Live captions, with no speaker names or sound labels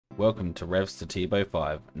Welcome to Revs to tbow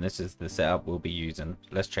 5, and this is the setup we'll be using.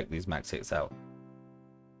 Let's check these max hits out.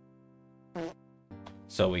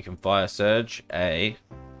 So we can fire surge a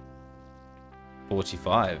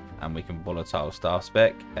 45, and we can volatile staff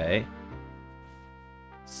spec a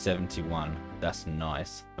 71. That's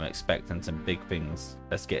nice. I'm expecting some big things.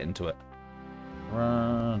 Let's get into it.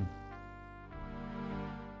 Run.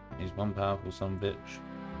 He's one powerful son of a bitch.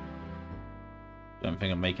 Don't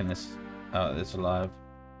think I'm making this out of this alive.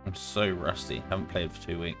 I'm so rusty. Haven't played for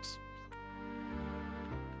 2 weeks.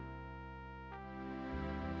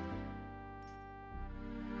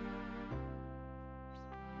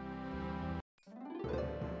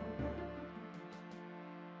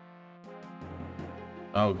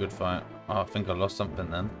 Oh, good fight. Oh, I think I lost something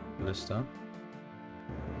then. Lister.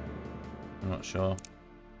 I'm not sure.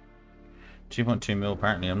 2.2 mil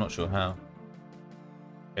apparently. I'm not sure how.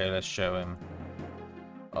 Okay, let's show him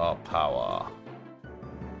our power.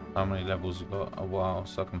 How many levels we got? A while,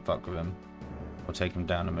 so I can fuck with him. Or take him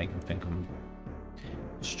down and make him think I'm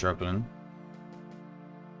struggling.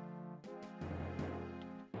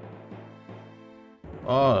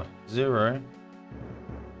 Oh, 0.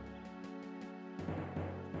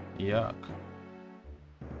 Yuck.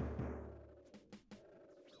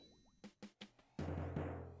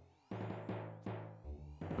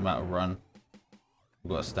 I'm out of run.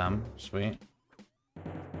 We've got a stam. Sweet.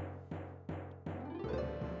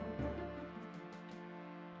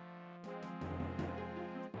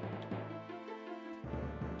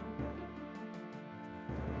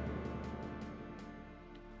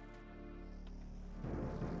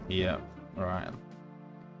 Yeah, alright.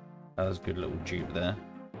 That was a good little dupe there.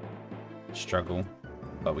 Struggle,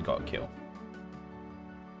 but we got a kill.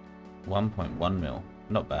 1.1 mil.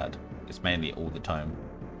 Not bad. It's mainly all the time.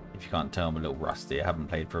 If you can't tell, I'm a little rusty. I haven't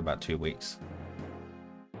played for about 2 weeks.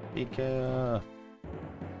 Pika!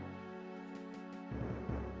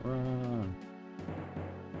 Run!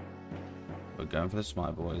 We're going for the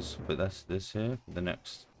smite, boys. But that's this here. The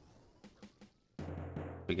next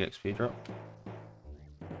big XP drop.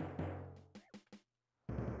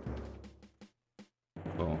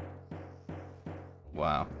 Cool.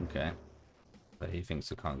 Wow, okay. But he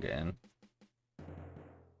thinks I can't get in.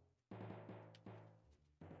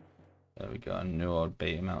 There we go. I knew I'd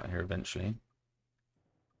bait him out here eventually.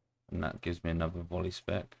 And that gives me another volley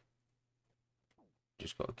spec.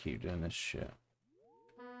 Just got to keep doing this shit.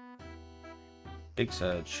 Big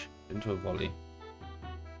surge into a volley.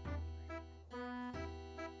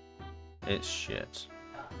 It's shit.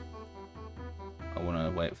 I want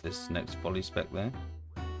to wait for this next volley spec there.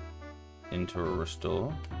 Into a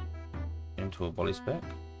restore. Into a volley spec.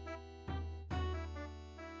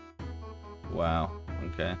 Wow,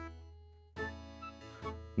 okay. I'm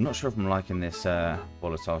not sure if I'm liking this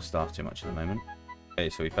volatile staff too much at the moment. Okay,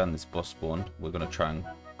 so we found this boss spawn. We're going to try and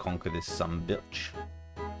conquer this son bitch.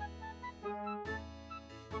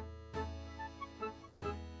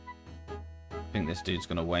 I think this dude's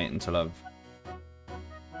going to wait until I've...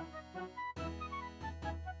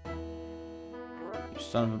 You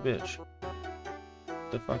son of a bitch. What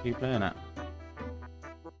the fuck are you playing at?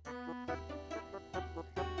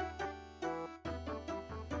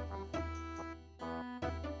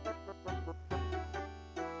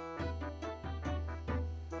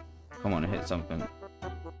 Come on, hit something.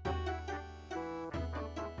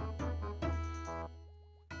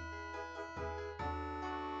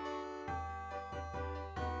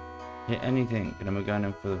 Hit anything, and then we're going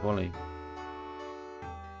in for the volley.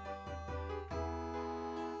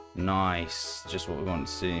 Nice, just what we want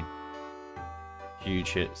to see. Huge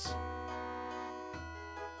hits.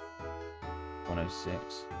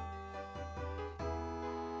 106.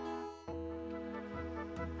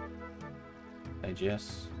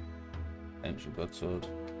 AGS. Ancient Godsword.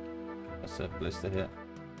 That's a blister hit.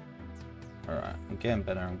 Alright, I'm getting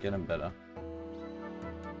better, I'm getting better.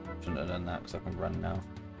 Shouldn't have done that because I can run now.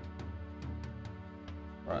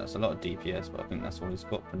 Alright, that's a lot of DPS, but I think that's all he's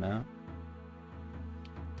got for now.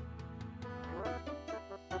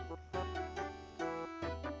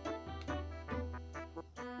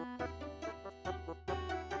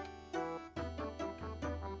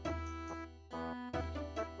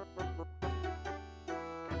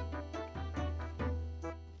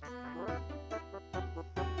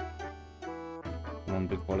 Come on,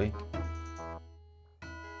 big volley.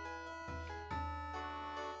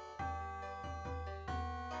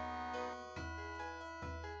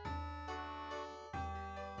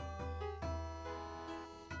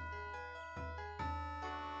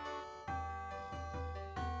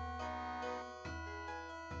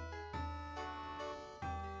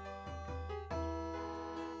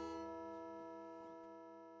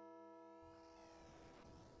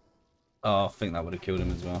 Oh, I think that would have killed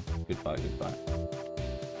him as well. Good fight, good fight.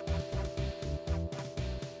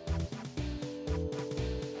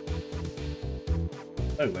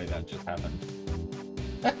 Oh wait, that just happened.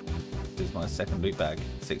 This is my second loot bag,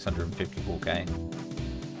 654k.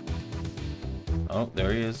 Oh,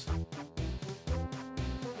 there he is.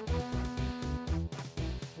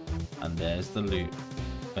 And there's the loot.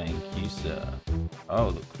 Thank you, sir.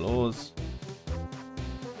 Oh, the claws.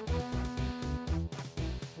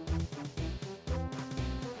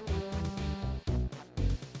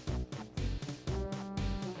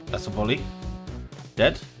 That's a volley.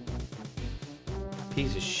 Dead.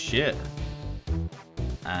 Piece of shit.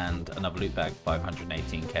 And another loot bag,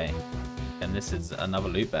 518k. And this is another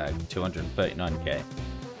loot bag, 239k.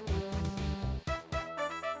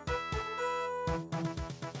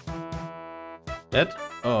 Dead?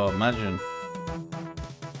 Oh, imagine.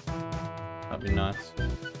 That'd be nice.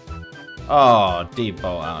 Oh,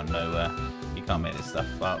 tbow out of nowhere. You can't make this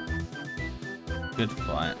stuff up. Good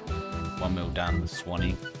fight. 1 mil down the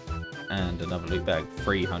Swanee. And another loot bag,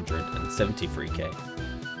 373k.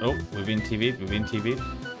 Oh, we've been TV'd, we've been TV'd.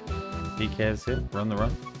 PK is here, run the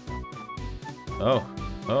run. Oh,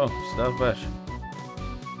 Stealth Bash.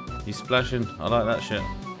 He's splashing, I like that shit.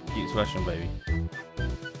 Keep splashing, baby.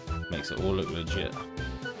 Makes it all look legit.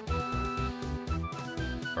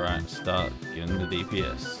 Alright, start getting the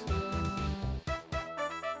DPS.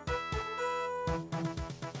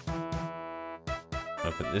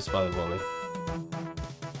 I'll put this by the volley.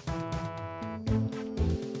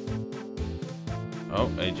 Oh,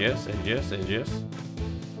 AGS.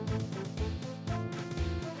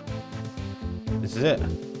 This is it.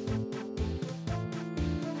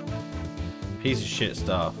 Piece of shit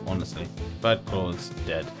staff, honestly. Bad claws,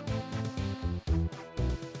 dead.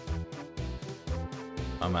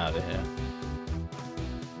 I'm out of here.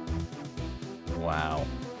 Wow.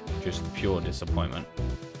 Just pure disappointment.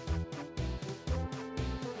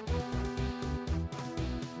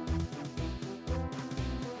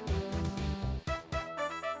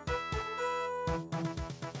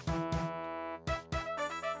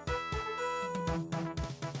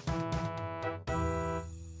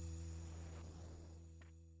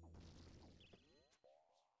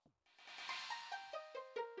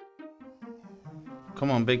 Come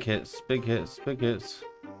on, big hits, big hits, big hits.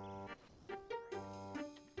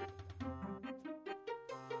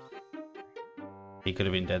 He could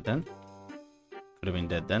have been dead then. Could have been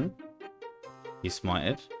dead then. He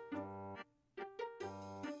smited.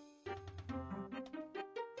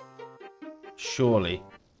 Surely.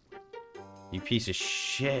 You piece of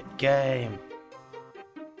shit game.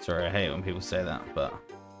 Sorry, I hate when people say that, but...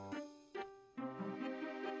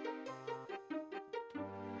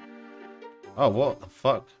 Oh, what the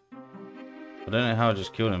fuck? I don't know how I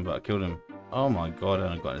just killed him, but I killed him. Oh my god, and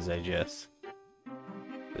I got his AGS.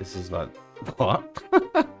 This is like... What?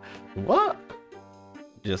 What?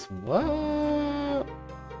 Just what?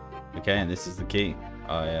 Okay, and this is the key.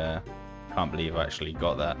 I can't believe I actually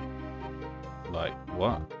got that. Like,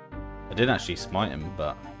 what? I didn't actually smite him,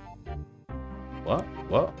 but... What?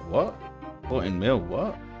 14 mil,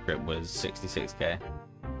 what? Grip was 66k.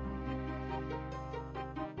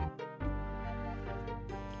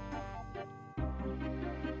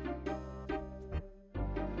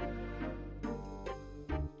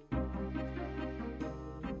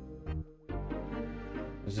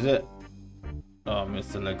 This is it. Oh, I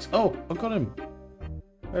missed the legs. Oh, I got him.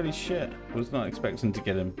 Holy shit. Was not expecting to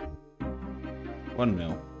get him. 1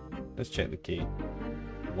 mil. Let's check the key.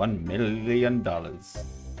 $1 million.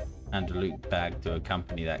 And a loot bag to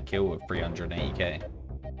accompany that kill with 380k.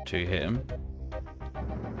 To hit him.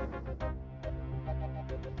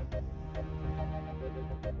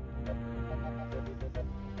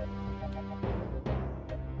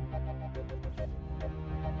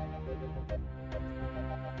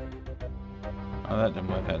 Oh, that didn't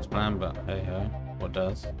work out as planned, but hey ho, what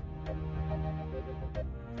does?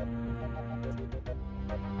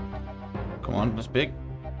 Come on, that's big.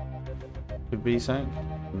 Could be something.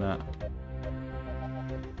 No.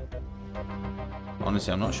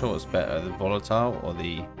 Honestly, I'm not sure what's better, the volitile or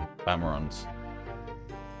the Thammarons.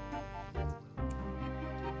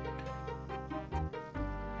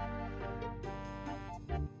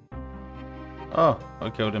 Oh, I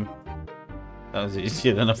killed him. That was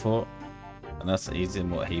easier than I thought. And that's easier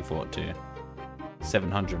than what he thought too.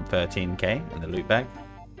 713k in the loot bag.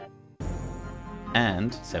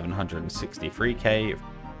 And 763k.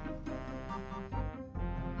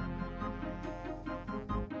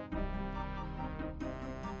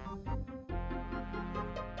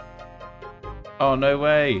 Oh, no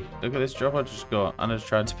way. Look at this drop I just got. I just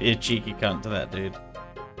tried to be a cheeky cunt to that dude.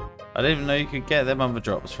 I didn't even know you could get them other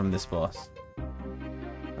drops from this boss.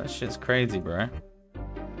 That shit's crazy, bro.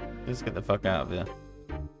 Just get the fuck out of here.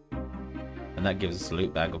 And that gives us a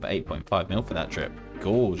loot bag of 8.5 mil for that trip.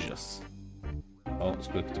 Gorgeous. Oh, it's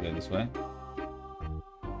quicker to go this way.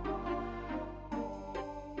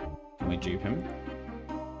 Can we dupe him?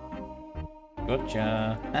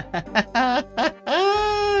 Gotcha.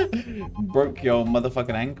 Broke your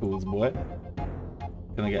motherfucking ankles, boy.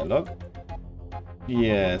 Can I get a log?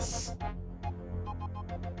 Yes.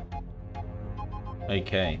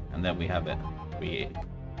 Okay, and then we have it. We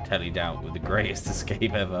tallied out with the greatest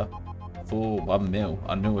escape ever. For 1 mil.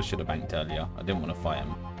 I knew I should have banked earlier. I didn't want to fight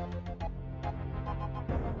him.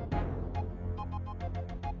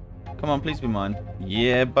 Come on, please be mine.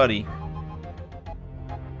 Yeah, buddy.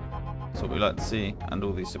 That's what we like to see. And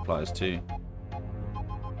all these supplies too.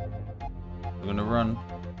 We're gonna run.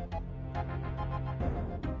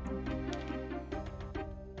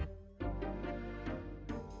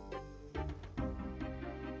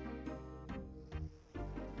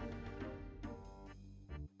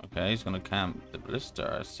 Okay, he's gonna camp the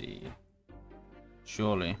blister, I see.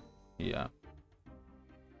 Surely. Yeah.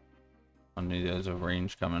 I knew there was a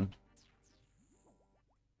range coming.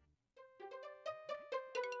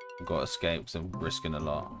 I've got to escape because I'm risking a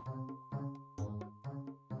lot.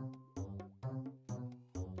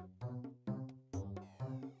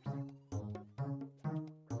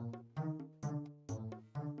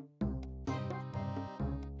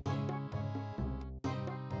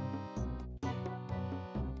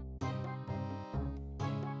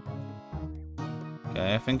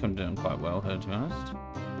 Okay, I think I'm doing quite well here, to be honest.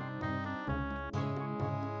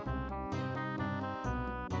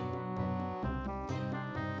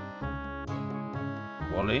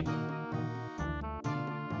 Wally.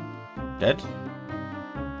 Dead.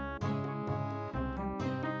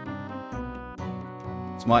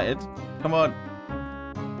 Smited. Come on.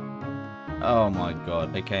 Oh my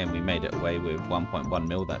god. Okay, and we made it away with 1.1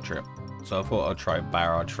 mil that trip. So I thought I'd try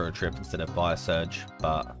barrage for a trip instead of fire surge,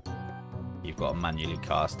 but you've got to manually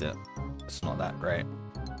cast it. It's not that great.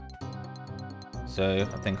 So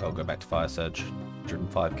I think I'll go back to fire surge.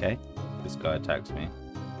 105k. This guy attacks me.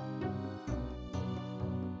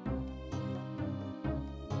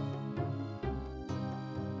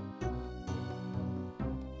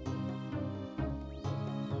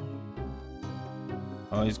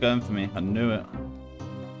 Oh, he's going for me. I knew it.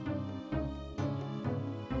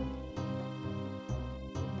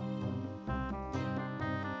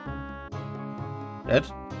 Dead?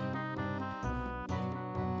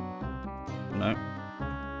 No.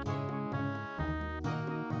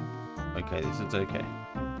 Okay, this is okay.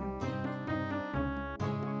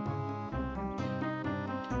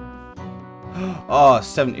 Oh,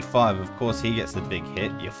 75. Of course he gets the big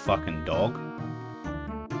hit, you fucking dog.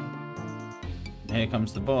 Here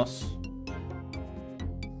comes the boss.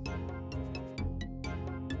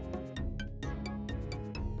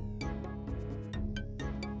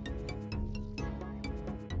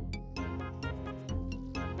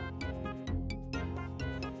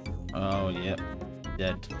 Oh, yep.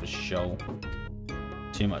 Dead for sure.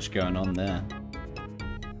 Too much going on there.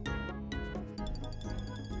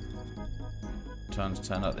 Time to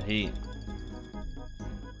turn up the heat.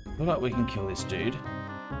 I feel like we can kill this dude.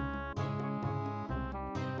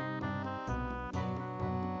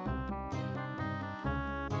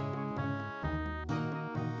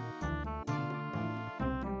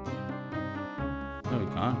 No, we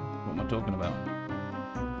can't. What am I talking about?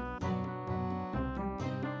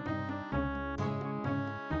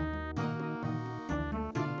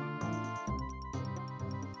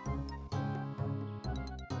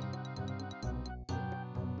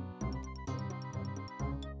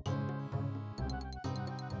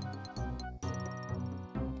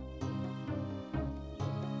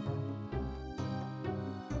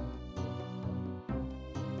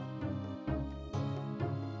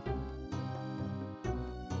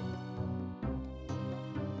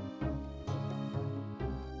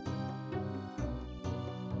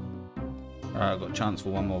 Alright, I've got a chance for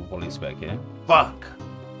one more volley spec here. Fuck!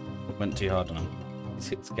 Went too hard on him.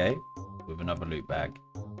 6k with another loot bag.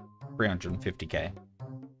 350k.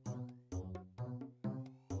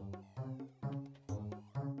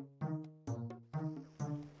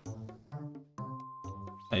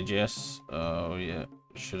 AGS. Oh yeah.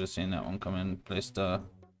 Should have seen that one coming. Blister.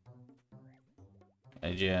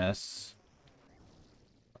 AGS.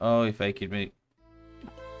 Oh, he faked me.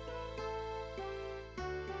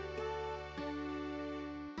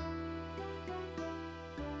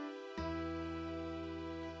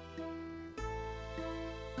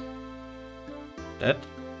 Dead.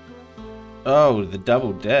 Oh, the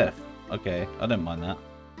double death. Okay, I don't mind that.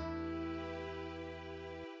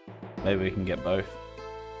 Maybe we can get both.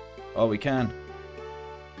 Oh, we can.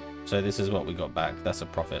 So this is what we got back. That's a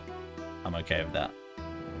profit. I'm okay with that.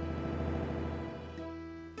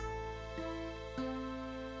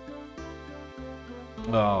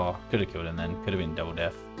 Oh, could have killed him then. Could have been double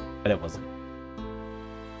death. But it wasn't.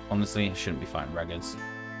 Honestly, I shouldn't be fighting Raggards.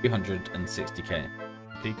 260k.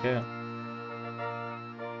 PK.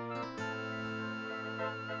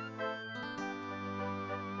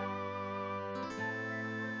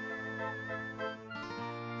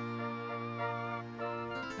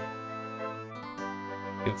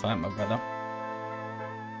 Good fight, my brother.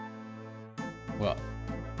 What?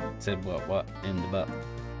 Said what in the butt.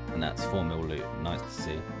 And that's 4 mil loot. Nice to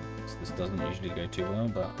see. So this doesn't usually go too well,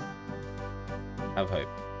 but have hope.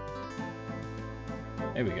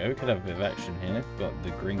 Here we go. We could have a bit of action here. Got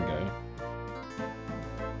the gringo.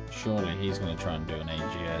 Surely he's going to try and do an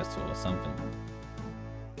AGS or something.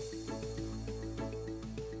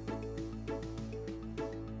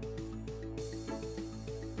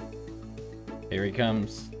 Here he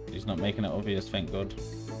comes. He's not making it obvious, thank God.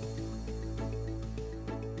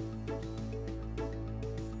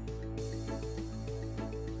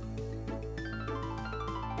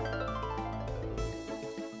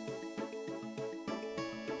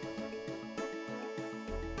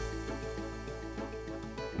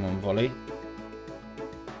 Come on, volley.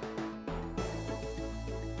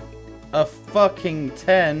 A fucking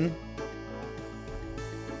 10.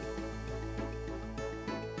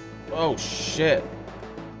 Oh shit.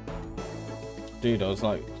 Dude, I was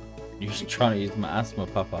like, you're trying to use my asthma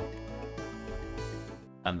pupper.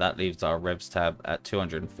 And that leaves our Revs tab at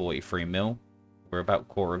 243 mil. We're about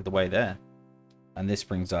quarter of the way there. And this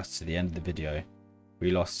brings us to the end of the video. We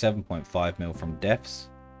lost 7.5 mil from deaths.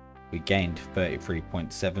 We gained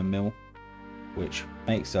 33.7 mil, which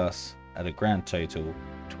makes us at a grand total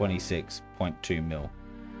 26.2 mil.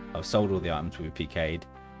 I've sold all the items we PK'd,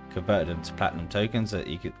 converted them to platinum tokens that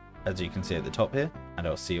as you can see at the top here, and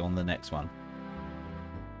I'll see you on the next one.